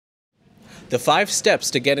the 5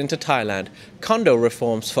 steps to get into Thailand, condo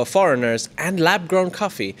reforms for foreigners, and lab-grown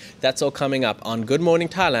coffee. That's all coming up on Good Morning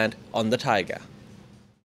Thailand on the Thaiger.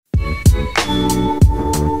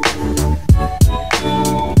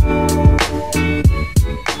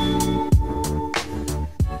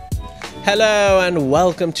 Hello and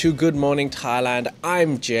welcome to Good Morning Thailand.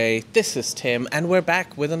 I'm Jay, this is Tim, and we're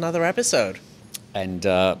back with another episode. And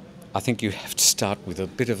I think you have to start with a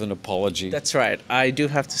bit of an apology. That's right. I do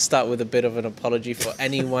have to start with a bit of an apology for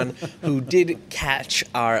anyone who did catch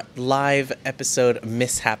our live episode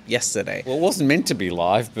mishap yesterday. Well, it wasn't meant to be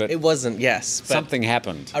live, but It wasn't, yes. But something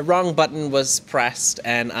happened. a wrong button was pressed,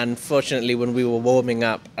 and unfortunately when we were warming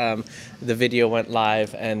up, the video went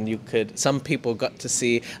live, and some people got to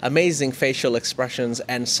see amazing facial expressions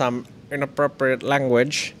and some inappropriate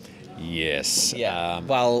language. Yes. Yeah.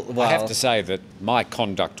 I have to say that my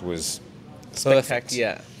conduct was Perfect,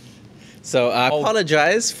 yeah. So I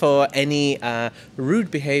apologize for any rude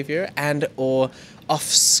behavior and or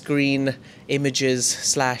off-screen images /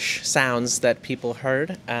 sounds that people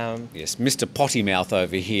heard. Yes, Mr. Potty Mouth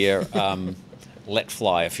over here let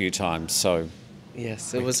fly a few times, so...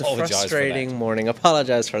 Yes, it was a apologize for frustrating that. morning.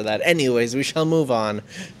 Apologize for that. Anyways, we shall move on.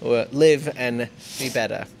 We'll live and be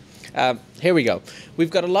better. Here we go. We've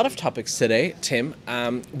got a lot of topics today, Tim.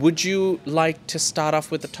 Would you like to start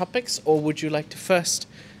off with the topics, or would you like to first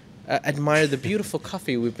admire the beautiful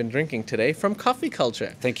coffee we've been drinking today from Coffee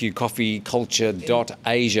Culture? Thank you,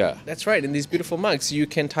 coffeeculture.asia. That's right. In these beautiful mugs, you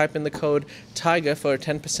can type in the code Thaiger for a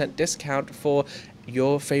 10% discount for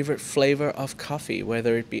your favorite flavor of coffee,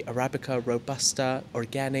 whether it be Arabica, Robusta,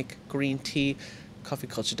 organic, green tea,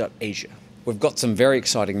 coffeeculture.asia. We've got some very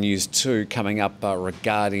exciting news too coming up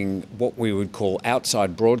regarding what we would call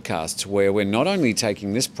outside broadcasts, where we're not only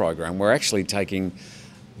taking this program, we're actually taking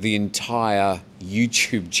the entire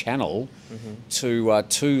YouTube channel to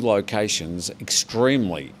 2 locations,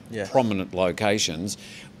 extremely prominent locations,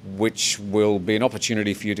 which will be an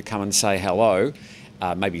opportunity for you to come and say hello,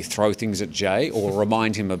 maybe throw things at Jay or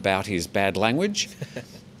remind him about his bad language.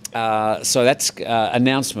 So that's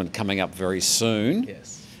announcement coming up very soon.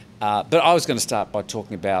 Yes. But I was going to start by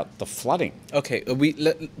talking about the flooding. Okay,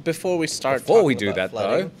 before we start Before we talking do about that,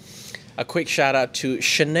 flooding, a quick shout out to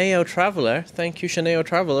Shaneo Traveller. Thank you, Shaneo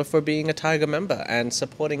Traveller, for being a Thaiger member and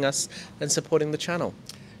supporting us and supporting the channel.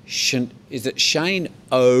 Is it Shane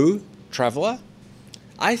O. Traveller?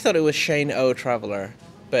 I thought it was Shane O. Traveller,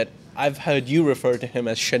 but I've heard you refer to him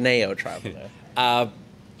as Shaneo Traveller.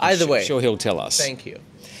 Either way. Sure, he'll tell us. Thank you.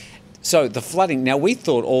 So the flooding, now we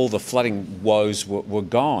thought all the flooding woes were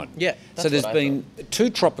gone. Yeah, so there's been 2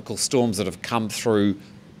 tropical storms that have come through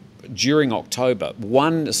during October.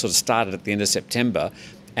 One sort of started at the end of September,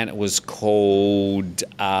 and it was called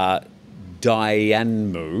Dayanmu.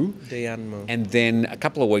 And then a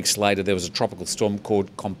couple of weeks later, there was a tropical storm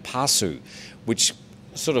called Kompasu, which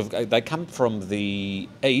sort of, they come from the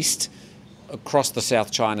east, across the South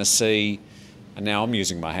China Sea, and now I'm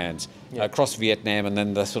using my hands, across Vietnam, and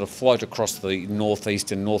then they sort of float across the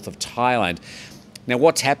northeast and north of Thailand. Now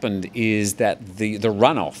what's happened is that the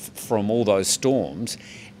runoff from all those storms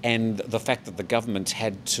and the fact that the government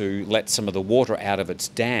had to let some of the water out of its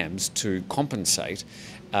dams to compensate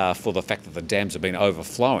for the fact that the dams have been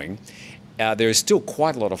overflowing, there is still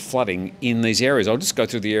quite a lot of flooding in these areas. I'll just go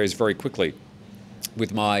through the areas very quickly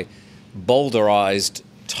with my boulderized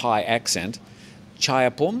Thai accent.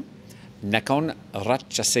 Chayapum, Nakhon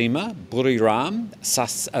Ratchasima, Buriram,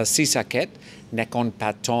 Sisaket, Nakhon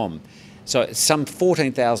Pathom. So some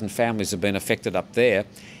 14,000 families have been affected up there.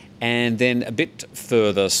 And then a bit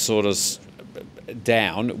further sort of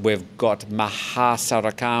down, we've got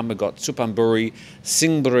Mahasarakam, we've got Suphanburi,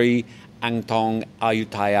 Singburi, Angtong,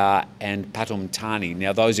 Ayutthaya and Pathum Thani.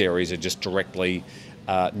 Now those areas are just directly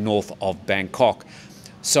north of Bangkok.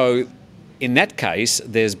 So in that case,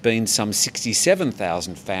 there's been some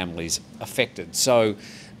 67,000 families affected. So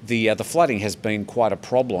the flooding has been quite a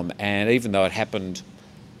problem, and even though it happened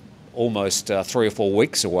almost 3 or 4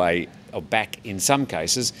 weeks away, or back in some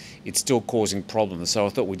cases, it's still causing problems. So I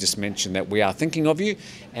thought we'd just mention that we are thinking of you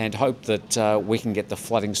and hope that we can get the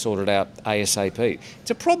flooding sorted out ASAP. It's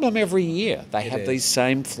a problem every year. They have these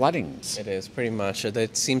same floodings. It is, pretty much. There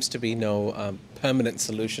seems to be no permanent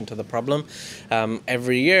solution to the problem.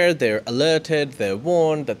 Every year they're alerted, they're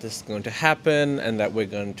warned that this is going to happen and that we're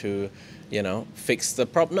going to, fix the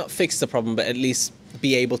problem. Not fix the problem, but at least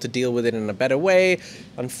be able to deal with it in a better way.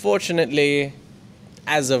 Unfortunately,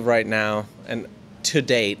 as of right now and to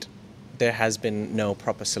date, there has been no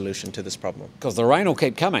proper solution to this problem. Because the rain will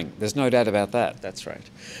keep coming. There's no doubt about that. That's right.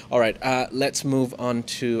 All right, let's move on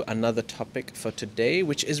to another topic for today,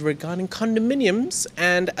 which is regarding condominiums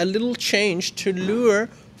and a little change to lure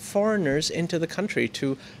foreigners into the country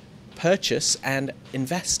to purchase and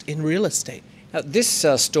invest in real estate. This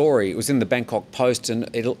story was in the Bangkok Post, and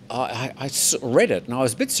I read it, and I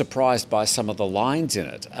was a bit surprised by some of the lines in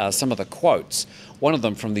it, some of the quotes. One of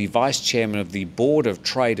them from the Vice Chairman of the Board of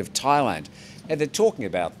Trade of Thailand. And they're talking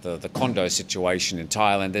about the condo situation in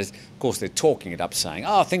Thailand. Of course, they're talking it up, saying,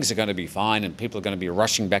 oh, things are going to be fine and people are going to be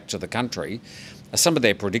rushing back to the country. Some of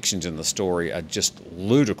their predictions in the story are just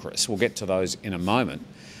ludicrous. We'll get to those in a moment.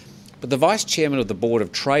 But the Vice Chairman of the Board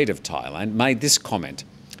of Trade of Thailand made this comment.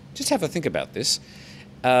 Just have a think about this.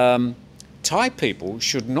 Thai people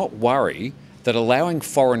should not worry that allowing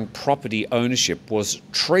foreign property ownership was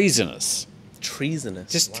treasonous.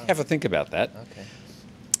 Treasonous? Just wow. Have a think about that. Okay.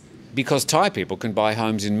 Because Thai people can buy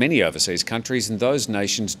homes in many overseas countries, and those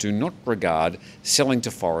nations do not regard selling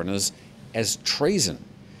to foreigners as treason.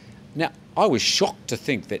 Now, I was shocked to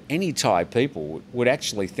think that any Thai people would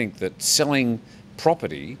actually think that selling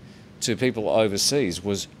property to people overseas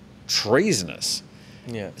was treasonous.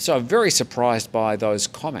 Yeah. So I'm very surprised by those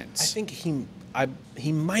comments. I think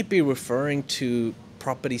he might be referring to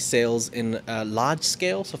property sales in a large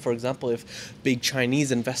scale. So, for example, if big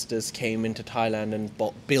Chinese investors came into Thailand and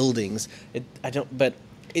bought buildings, but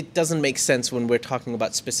it doesn't make sense when we're talking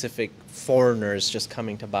about specific foreigners just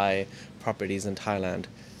coming to buy properties in Thailand.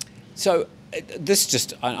 So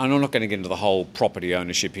I'm not going to get into the whole property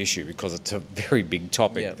ownership issue because it's a very big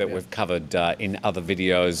topic we've covered in other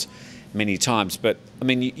videos many times. But, I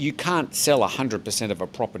mean, you can't sell 100% of a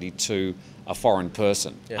property to a foreign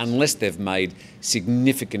person unless they've made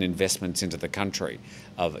significant investments into the country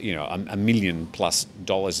of, $1 million+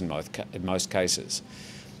 in most cases.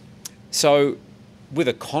 So with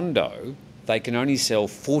a condo, they can only sell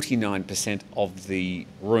 49% of the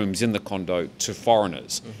rooms in the condo to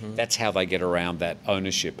foreigners. Mm-hmm. That's how they get around that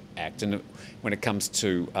ownership act. And when it comes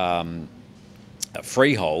to a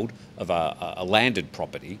freehold of a landed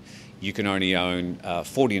property, you can only own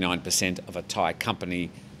 49% of a Thai company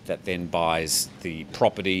that then buys the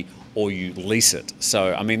property, or you lease it.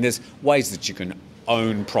 So, I mean, there's ways that you can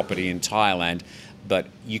own property in Thailand, but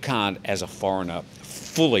you can't, as a foreigner,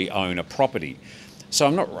 fully own a property. So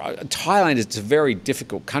Thailand is a very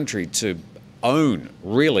difficult country to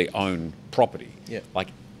really own property, like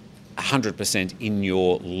 100% in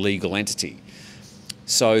your legal entity.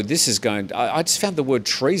 So this is I just found the word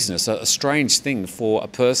treasonous a strange thing for a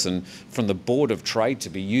person from the Board of Trade to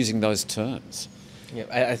be using those terms. Yeah,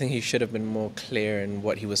 I think he should have been more clear in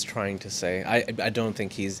what he was trying to say. I don't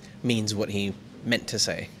think he means what he meant to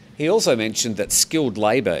say. He also mentioned that skilled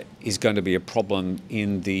labour is going to be a problem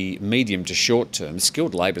in the medium to short term.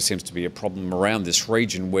 Skilled labour seems to be a problem around this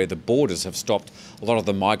region where the borders have stopped a lot of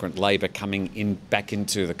the migrant labour coming back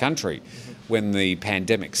into the country. Mm-hmm. When the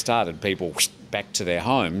pandemic started, people back to their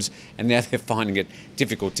homes, and now they're finding it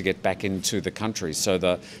difficult to get back into the country. So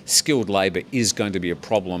the skilled labour is going to be a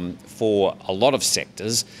problem for a lot of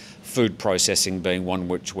sectors, food processing being one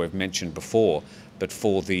which we've mentioned before, but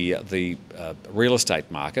for the real estate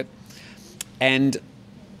market. And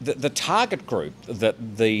the target group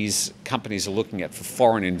that these companies are looking at for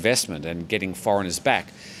foreign investment and getting foreigners back,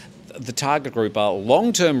 the target group are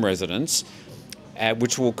long-term residents,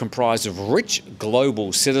 which will comprise of rich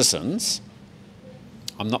global citizens.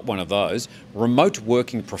 I'm not one of those. Remote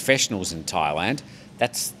working professionals in Thailand,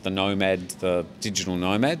 that's the digital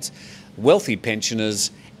nomads, wealthy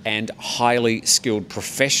pensioners, and highly skilled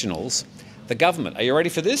professionals. The government, are you ready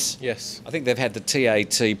for this? Yes. I think they've had the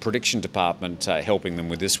TAT prediction department helping them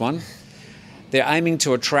with this one. They're aiming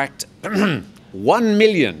to attract 1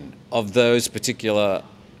 million of those particular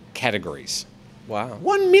categories. Wow.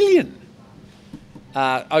 1 million.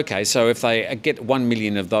 Okay, so if they get 1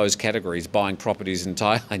 million of those categories buying properties in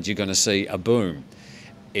Thailand, you're going to see a boom.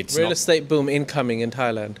 It's real estate boom incoming in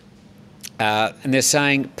Thailand. And they're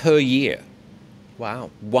saying per year.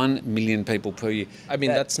 Wow. 1 million people per year. I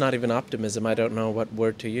mean, that's not even optimism. I don't know what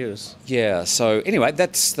word to use. Yeah, so anyway,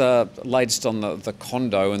 that's the latest on the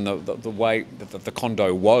condo and the way, the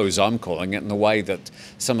condo woes, I'm calling it, and the way that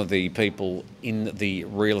some of the people in the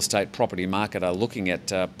real estate property market are looking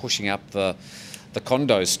at pushing up the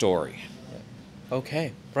condo story.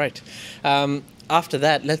 Okay, right. After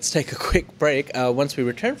that, let's take a quick break. Once we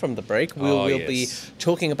return from the break, we'll be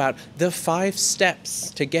talking about the 5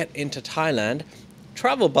 steps to get into Thailand,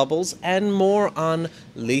 travel bubbles, and more on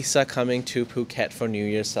Lisa coming to Phuket for New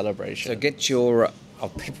Year's celebration. So get your Oh,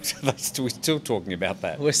 people, we're still talking about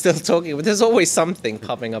that. We're still talking, but there's always something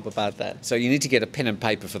popping up about that. So you need to get a pen and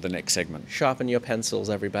paper for the next segment. Sharpen your pencils,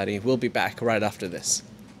 everybody. We'll be back right after this.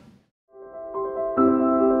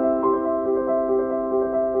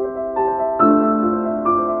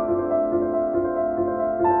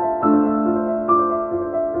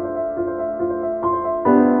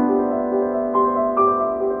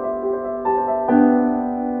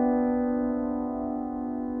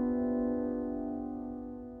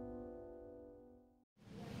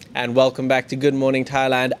 And welcome back to Good Morning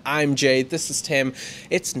Thailand. I'm Jade, this is Tim.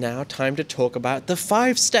 It's now time to talk about the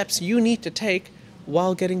 5 steps you need to take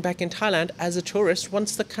while getting back in Thailand as a tourist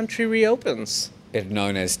once the country reopens. Better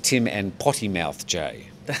known as Tim and Potty Mouth Jay.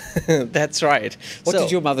 That's right. What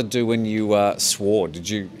did your mother do when you swore? Did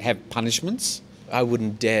you have punishments? I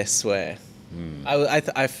wouldn't dare swear.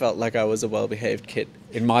 I felt like I was a well-behaved kid.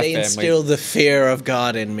 In my they family, instilled the fear of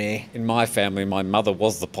God in me. In my family, my mother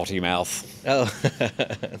was the potty mouth. Oh.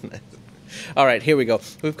 All right, here we go.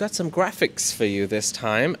 We've got some graphics for you this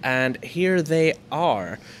time, and here they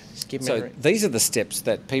are. Just give me So these are the steps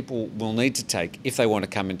that people will need to take if they want to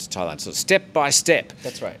come into Thailand. So step by step.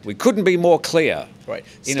 That's right. We couldn't be more clear. Right.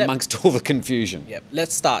 In amongst all the confusion. Yep.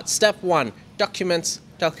 Let's start. Step 1, documents,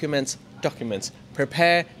 documents, documents.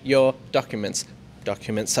 Prepare your documents.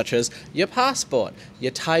 Documents such as your passport,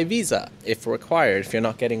 your Thai visa, if required, if you're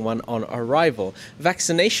not getting one on arrival,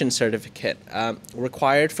 vaccination certificate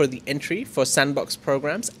required for the entry for sandbox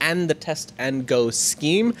programs and the test and go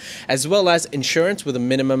scheme, as well as insurance with a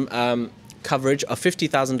minimum coverage of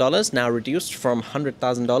 $50,000, now reduced from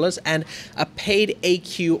 $100,000, and a paid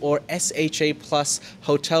AQ or SHA plus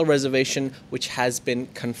hotel reservation which has been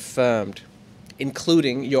confirmed,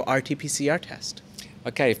 including your RT-PCR test.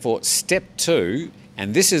 Okay, for step 2,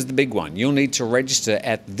 and this is the big one, you'll need to register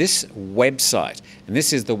at this website. And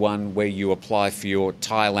this is the one where you apply for your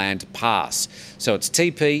Thailand pass. So it's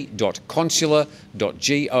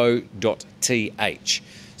tp.consular.go.th.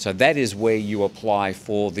 So that is where you apply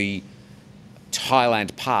for the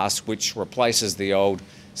Thailand pass, which replaces the old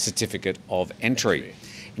certificate of entry.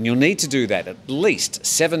 And you'll need to do that at least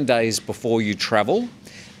 7 days before you travel.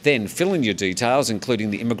 Then fill in your details, including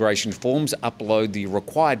the immigration forms, upload the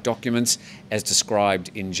required documents as described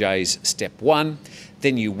in Jay's step 1.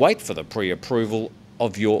 Then you wait for the pre-approval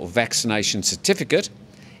of your vaccination certificate,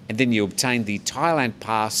 and then you obtain the Thailand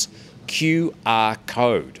Pass QR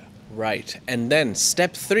code. Right. And then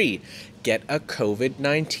step 3, get a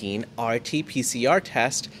COVID-19 RT-PCR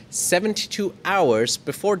test 72 hours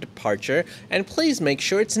before departure, and please make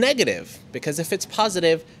sure it's negative, because if it's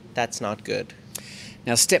positive, that's not good.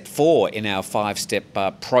 Now, step 4 in our 5-step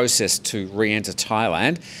process to re-enter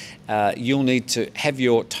Thailand, you'll need to have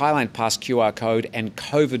your Thailand Pass QR code and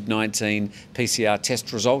COVID-19 PCR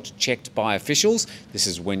test result checked by officials. This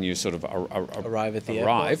is when you sort of arrive at the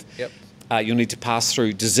airport. Yep. You'll need to pass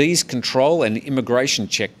through disease control and immigration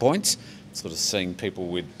checkpoints, sort of seeing people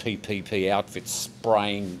with PPE outfits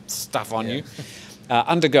spraying stuff on you.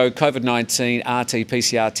 Undergo COVID-19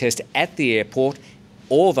 RT-PCR test at the airport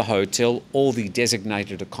or the hotel or the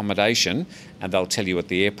designated accommodation, and they'll tell you at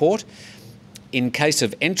the airport. In case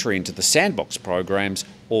of entry into the sandbox programs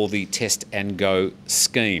or the test and go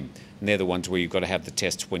scheme. And they're the ones where you've got to have the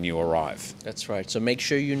test when you arrive. That's right. So make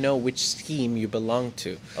sure you know which scheme you belong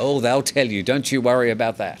to. Oh, they'll tell you. Don't you worry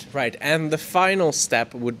about that. Right. And the final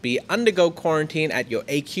step would be undergo quarantine at your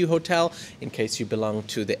AQ hotel in case you belong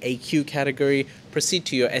to the AQ category. Proceed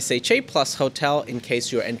to your SHA Plus hotel in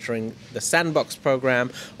case you're entering the Sandbox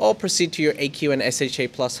program, or proceed to your AQ and SHA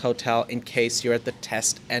Plus hotel in case you're at the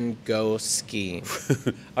Test and Go scheme.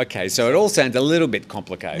 Okay, so it all sounds a little bit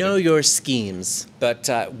complicated. Know your schemes. But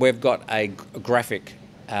we've got a graphic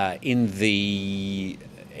in the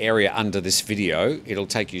area under this video. It'll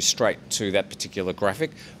take you straight to that particular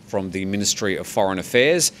graphic from the Ministry of Foreign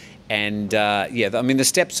Affairs. And yeah, I mean, the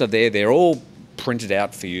steps are there. They're all printed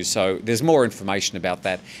out for you. So there's more information about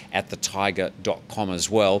that at thethaiger.com as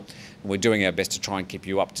well. And we're doing our best to try and keep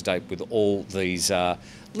you up to date with all these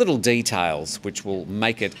little details which will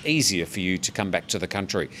make it easier for you to come back to the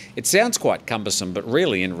country. It sounds quite cumbersome, but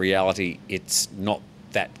really in reality it's not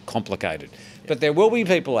that complicated. But there will be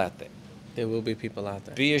people out there. There will be people out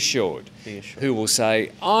there. Be assured. Who will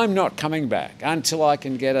say, I'm not coming back until I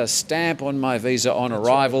can get a stamp on my visa on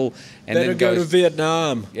arrival. And Better then go to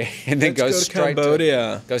Vietnam. Yeah, and then go straight to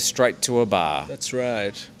Cambodia. Go straight to a bar. That's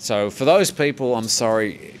right. So for those people, I'm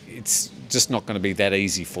sorry, it's just not going to be that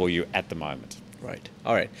easy for you at the moment. Right.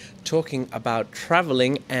 All right. Talking about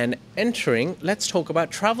traveling and entering, let's talk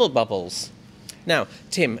about travel bubbles. Now,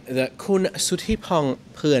 Tim, the คุณสุทธิพงษ์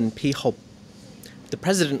เพื่อนพิภพ the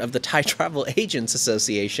president of the Thai Travel Agents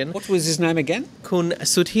Association, What was his name again? Kun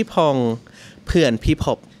Suthipong Phuen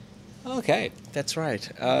Pipop. Okay. That's right.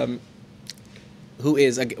 Who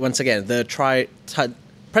is, once again, the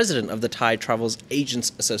president of the Thai Travel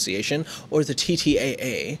Agents Association, or the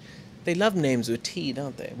TTAA. They love names with T,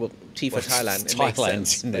 don't they? Well, T for Thailand. It makes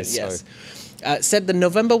sense, in there, but yes. so. Said the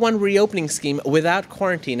November 1 reopening scheme without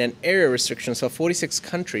quarantine and area restrictions for 46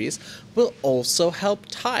 countries will also help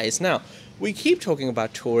Thais. Now, we keep talking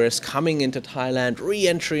about tourists coming into Thailand,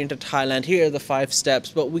 re-entry into Thailand, here are the 5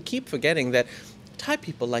 steps, but we keep forgetting that Thai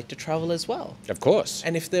people like to travel as well. Of course.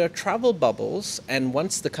 And if there are travel bubbles, and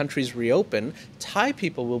once the countries reopen, Thai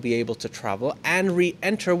people will be able to travel and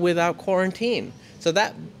re-enter without quarantine. So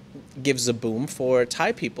that gives a boom for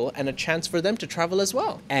Thai people and a chance for them to travel as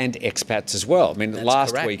well. And expats as well. I mean, That's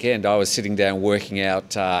last correct. weekend I was sitting down working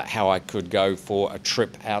out how I could go for a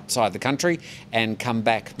trip outside the country and come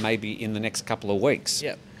back maybe in the next couple of weeks.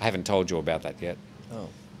 Yep. I haven't told you about that yet. Oh.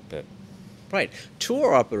 But Right.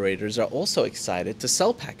 Tour operators are also excited to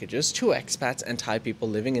sell packages to expats and Thai people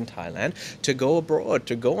living in Thailand to go abroad,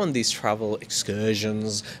 to go on these travel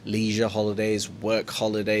excursions, leisure holidays, work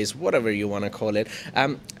holidays, whatever you want to call it.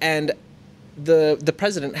 And the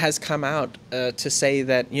president has come out to say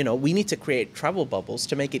that, we need to create travel bubbles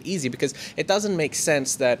to make it easy, because it doesn't make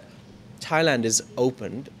sense that Thailand is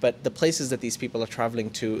opened, but the places that these people are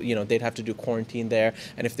traveling to, they'd have to do quarantine there.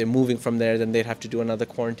 And if they're moving from there, then they'd have to do another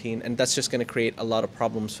quarantine. And that's just going to create a lot of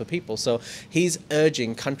problems for people. So he's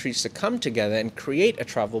urging countries to come together and create a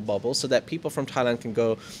travel bubble so that people from Thailand can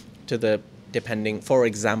go to for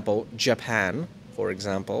example, Japan,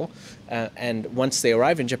 and once they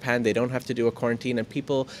arrive in Japan, they don't have to do a quarantine, and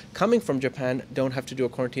people coming from Japan don't have to do a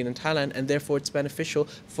quarantine in Thailand, and therefore it's beneficial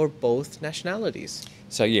for both nationalities.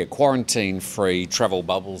 so yeah, quarantine-free travel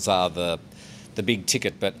bubbles are the big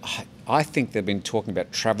ticket. But I think they've been talking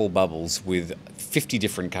about travel bubbles with 50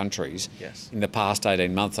 different countries Yes. in the past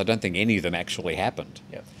 18 months. I don't think any of them actually happened.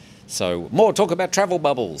 Yeah. So more talk about travel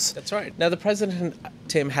bubbles. That's right. Now, the president,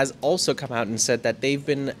 Tim, has also come out and said that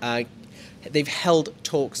they've held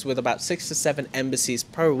talks with about 6 to 7 embassies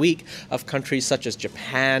per week of countries such as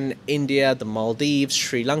Japan, India, the Maldives,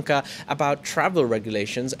 Sri Lanka, about travel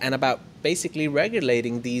regulations and about basically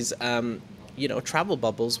regulating these, travel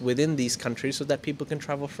bubbles within these countries so that people can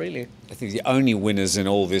travel freely. I think the only winners in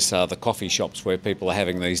all this are the coffee shops where people are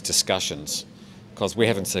having these discussions, because we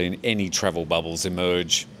haven't seen any travel bubbles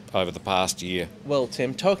emerge over the past year. Well,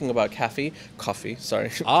 Tim, talking about coffee, Ah. coffee,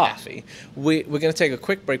 we're going to take a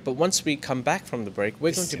quick break, but once we come back from the break,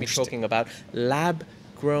 we're going to be interesting. talking about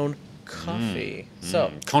lab-grown coffee.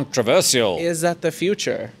 So, Controversial. is that the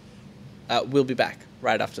future? We'll be back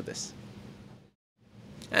right after this.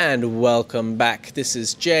 And welcome back. This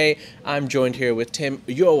is Jay. I'm joined here with Tim.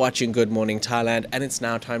 You're watching Good Morning Thailand, and it's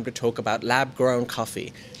now time to talk about lab-grown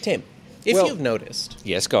coffee. Tim, if Well- you've noticed,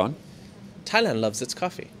 Yes, go on. Thailand loves its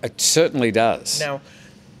coffee. It certainly does. Now,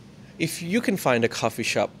 if you can find a coffee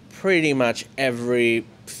shop pretty much every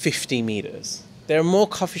 50 meters, there are more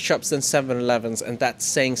coffee shops than 7-Elevens, and that's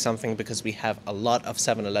saying something because we have a lot of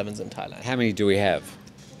 7-Elevens in Thailand. How many do we have?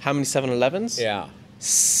 How many 7-Elevens? Yeah.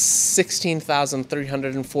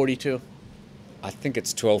 16,342. I think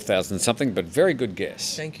it's 12,000 something, but very good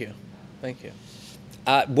guess. Thank you.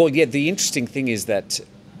 Well, yeah, the interesting thing is that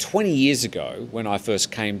 20 years ago, when I first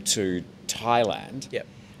came to Thailand, Yep.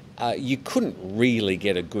 you couldn't really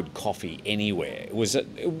get a good coffee anywhere. It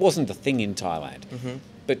wasn't a thing in Thailand. Mm-hmm.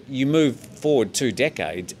 But you move forward 2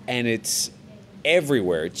 decades and it's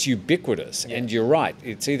everywhere. It's ubiquitous. Yeah. And you're right.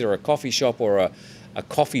 It's either a coffee shop or a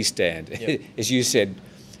coffee stand. Yep. As you said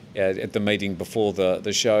at the meeting before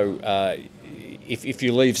the show, if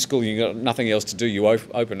you leave school, you've got nothing else to do, you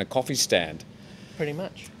open a coffee stand. Pretty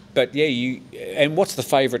much. But yeah, and what's the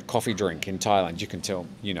favourite coffee drink in Thailand? You can tell,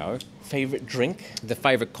 Favorite drink? the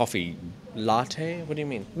favourite coffee. Latte? What do you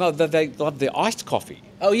mean? No, they love the iced coffee,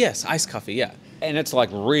 Oh, yes, iced coffee, yeah. and it's like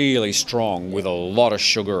really strong with a lot of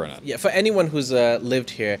sugar in it. Yeah, for anyone who's lived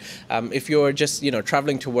here, if you're just,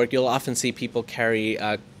 traveling to work, you'll often see people carry,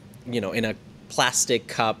 in a plastic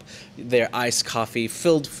cup, their iced coffee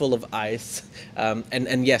filled full of ice.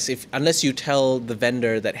 And yes, unless you tell the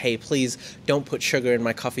vendor that, hey, please don't put sugar in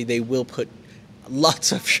my coffee, they will put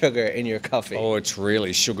lots of sugar in your coffee. Oh, it's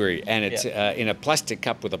really sugary, and it's in a plastic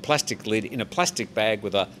cup with a plastic lid, in a plastic bag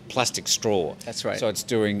with a plastic straw. That's right. So it's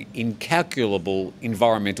doing incalculable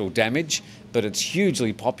environmental damage, but it's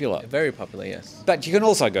hugely popular. Very popular, yes. But you can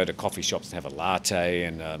also go to coffee shops and have a latte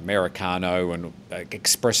and Americano and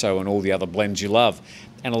espresso and all the other blends you love.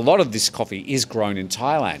 And a lot of this coffee is grown in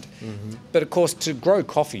Thailand. But of course, to grow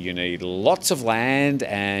coffee, you need lots of land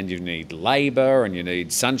and you need labour and you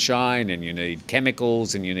need sunshine and you need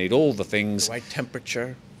chemicals and you need all the things. Right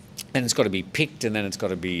temperature. And it's got to be picked and then it's got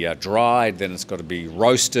to be dried, then it's got to be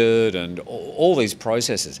roasted and all these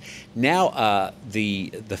processes. Now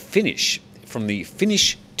the Finnish, from the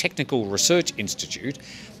Finnish Technical Research Institute,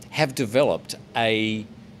 have developed a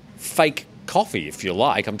fake coffee, if you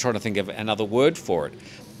like. I'm trying to think of another word for it.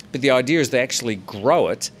 But the idea is they actually grow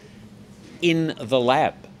it in the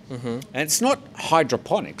lab. And it's not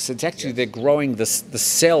hydroponics. It's actually they're growing the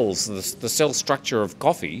cells, the cell structure of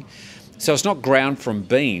coffee. So it's not ground from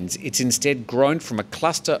beans. It's instead grown from a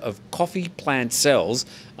cluster of coffee plant cells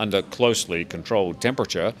under closely controlled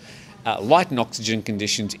temperature, light and oxygen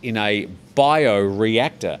conditions in a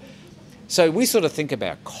bioreactor. So we sort of think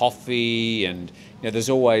about coffee and there's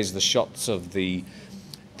always the shots of the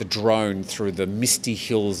drone through the misty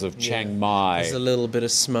hills of Chiang Mai. There's a little bit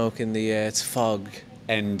of smoke in the air. It's fog.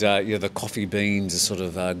 And the coffee beans are sort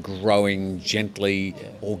of growing gently,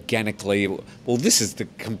 organically. Well, this is the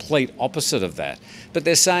complete opposite of that. But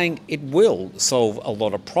they're saying it will solve a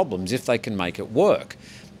lot of problems if they can make it work.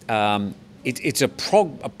 It's a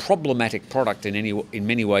problematic product in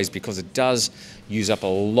many ways because it does use up a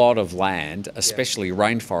lot of land, especially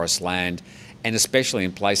rainforest land, and especially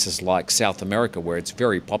in places like South America where it's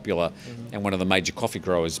very popular, and one of the major coffee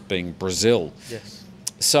growers being Brazil. Yes.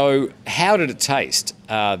 So how did it taste?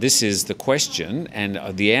 This is the question,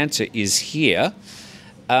 and the answer is here.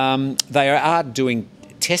 They are doing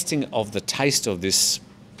testing of the taste of this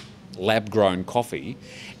lab-grown coffee,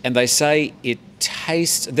 and they say it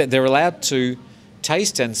tastes, that they're allowed to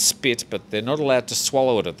taste and spit, but they're not allowed to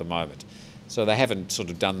swallow it at the moment. So they haven't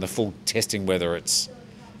sort of done the full testing whether it's,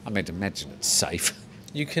 I mean, imagine it's safe.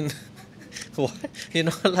 You can... What? You're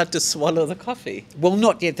not allowed to swallow the coffee? Well,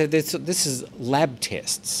 not yet. This is lab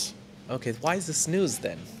tests. Okay, why is this news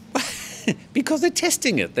then? Because they're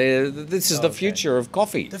testing it. This is the future of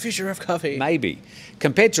coffee. The future of coffee. Maybe.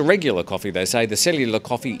 Compared to regular coffee, they say the cellular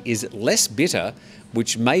coffee is less bitter,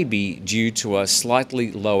 which may be due to a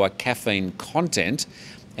slightly lower caffeine content,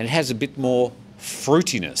 and it has a bit more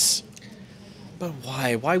fruitiness. But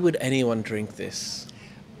why? Why would anyone drink this?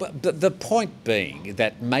 But the point being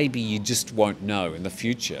that maybe you just won't know in the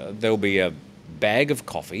future. There'll be a bag of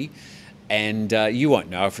coffee and you won't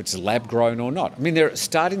know if it's lab-grown or not. I mean, they're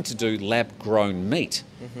starting to do lab-grown meat,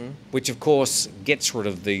 which, of course, gets rid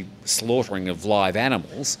of the slaughtering of live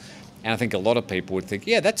animals. And I think a lot of people would think,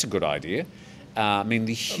 yeah, that's a good idea. I mean,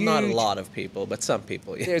 the huge... Not a lot of people, but some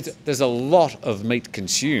people, yes. There's a lot of meat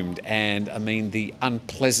consumed, and, I mean, the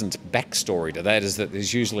unpleasant backstory to that is that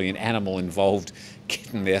there's usually an animal involved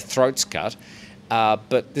getting their throats cut.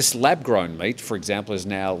 But this lab-grown meat, for example, is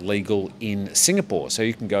now legal in Singapore. So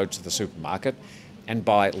you can go to the supermarket and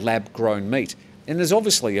buy lab-grown meat. And there's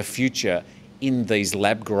obviously a future in these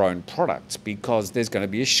lab-grown products because there's going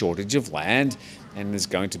to be a shortage of land and there's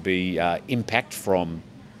going to be impact from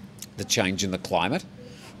the change in the climate.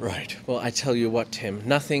 Right. Well, I tell you what, Tim,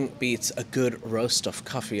 nothing beats a good roast of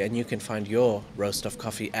coffee, and you can find your roast of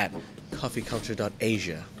coffee at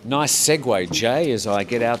coffeeculture.asia. Nice segue, Jay, as I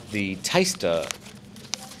get out the taster.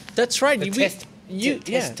 That's right. Test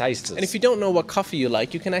tasters. And if you don't know what coffee you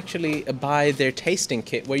like, you can actually buy their tasting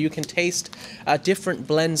kit where you can taste different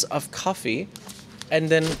blends of coffee and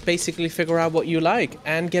then basically figure out what you like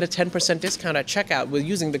and get a 10% discount at checkout with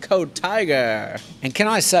using the code Thaiger. And can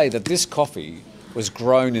I say that this coffee was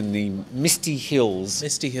grown in the misty hills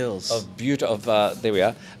of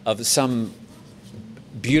some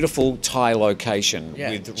beautiful Thai location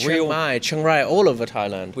with Chiang Rai, all over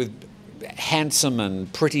Thailand, with handsome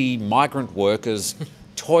and pretty migrant workers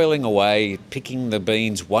toiling away, picking the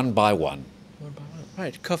beans one by one.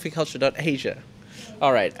 Right, coffeeculture.asia.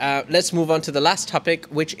 All right, let's move on to the last topic,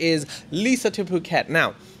 which is Lisa to Phuket.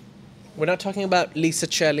 Now, we're not talking about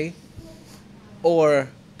Lisa Shelley or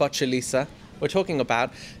Butcher Lisa. We're talking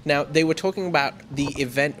about, now they were talking about the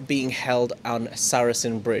event being held on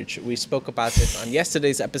Saracen Bridge. We spoke about this on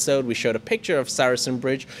yesterday's episode. We showed a picture of Saracen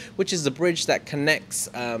Bridge, which is the bridge that connects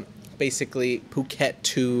basically Phuket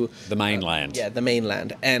to The mainland. the mainland.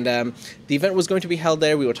 And the event was going to be held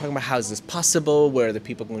there. We were talking about how is this possible? Where are the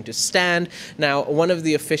people going to stand? Now, one of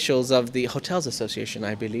the officials of the Hotels Association,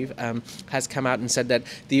 I believe, has come out and said that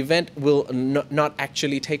the event will not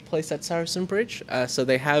actually take place at Saracen Bridge. So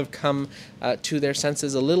they have come to their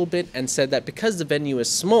senses a little bit and said that because the venue is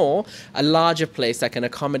small, a larger place that can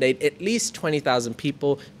accommodate at least 20,000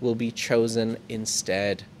 people will be chosen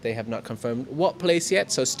instead. They have not confirmed what place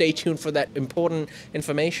yet, so stay tuned for that important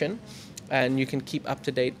information, and you can keep up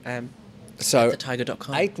to date at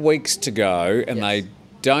thethaiger.com. 8 weeks to go, and they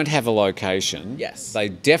don't have a location. Yes. They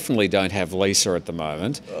definitely don't have Lisa at the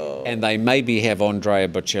moment, and they maybe have Andrea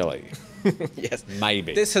Bocelli. Yes.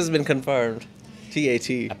 Maybe. This has been confirmed. TAT.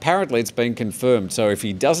 Apparently it's been confirmed, so if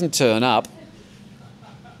he doesn't turn up,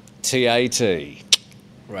 TAT.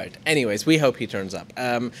 Right. Anyways, we hope he turns up.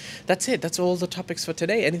 That's it. That's all the topics for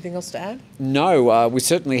today. Anything else to add? No, we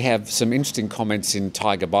certainly have some interesting comments in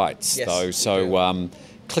Thaiger Bites, though. So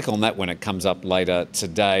click on that when it comes up later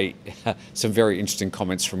today. Some very interesting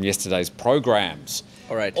comments from yesterday's programs.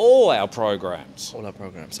 All right. All our programs. All our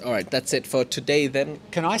programs. All right. That's it for today then.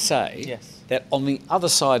 Can I say that on the other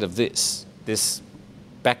side of this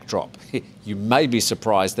backdrop, you may be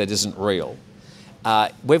surprised that isn't real.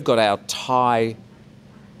 We've got our Thai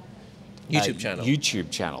YouTube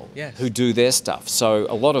channel Yes. who do their stuff. So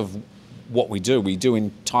a lot of what we do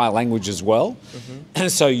in Thai language as well. And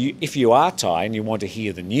so if you are Thai and you want to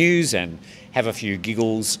hear the news and have a few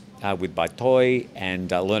giggles with Bai Toi and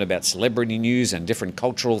learn about celebrity news and different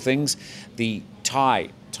cultural things, the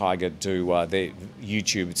Thaiger do their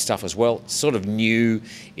YouTube stuff as well. It's sort of new.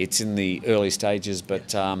 It's in the early stages,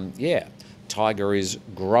 but Thaiger is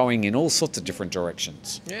growing in all sorts of different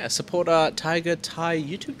directions. Yeah, support our Thaiger Thai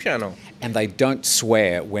YouTube channel. And they don't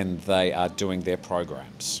swear when they are doing their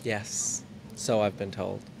programs. Yes, so I've been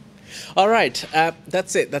told. All right,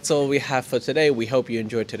 that's it. That's all we have for today. We hope you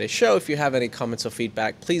enjoyed today's show. If you have any comments or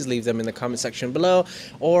feedback, please leave them in the comment section below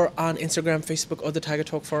or on Instagram, Facebook, or the Thaiger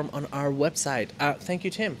Talk forum on our website. Thank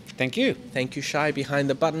you, Tim. Thank you. Thank you, Shai, behind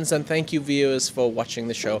the buttons, and thank you, viewers, for watching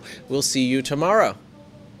the show. We'll see you tomorrow.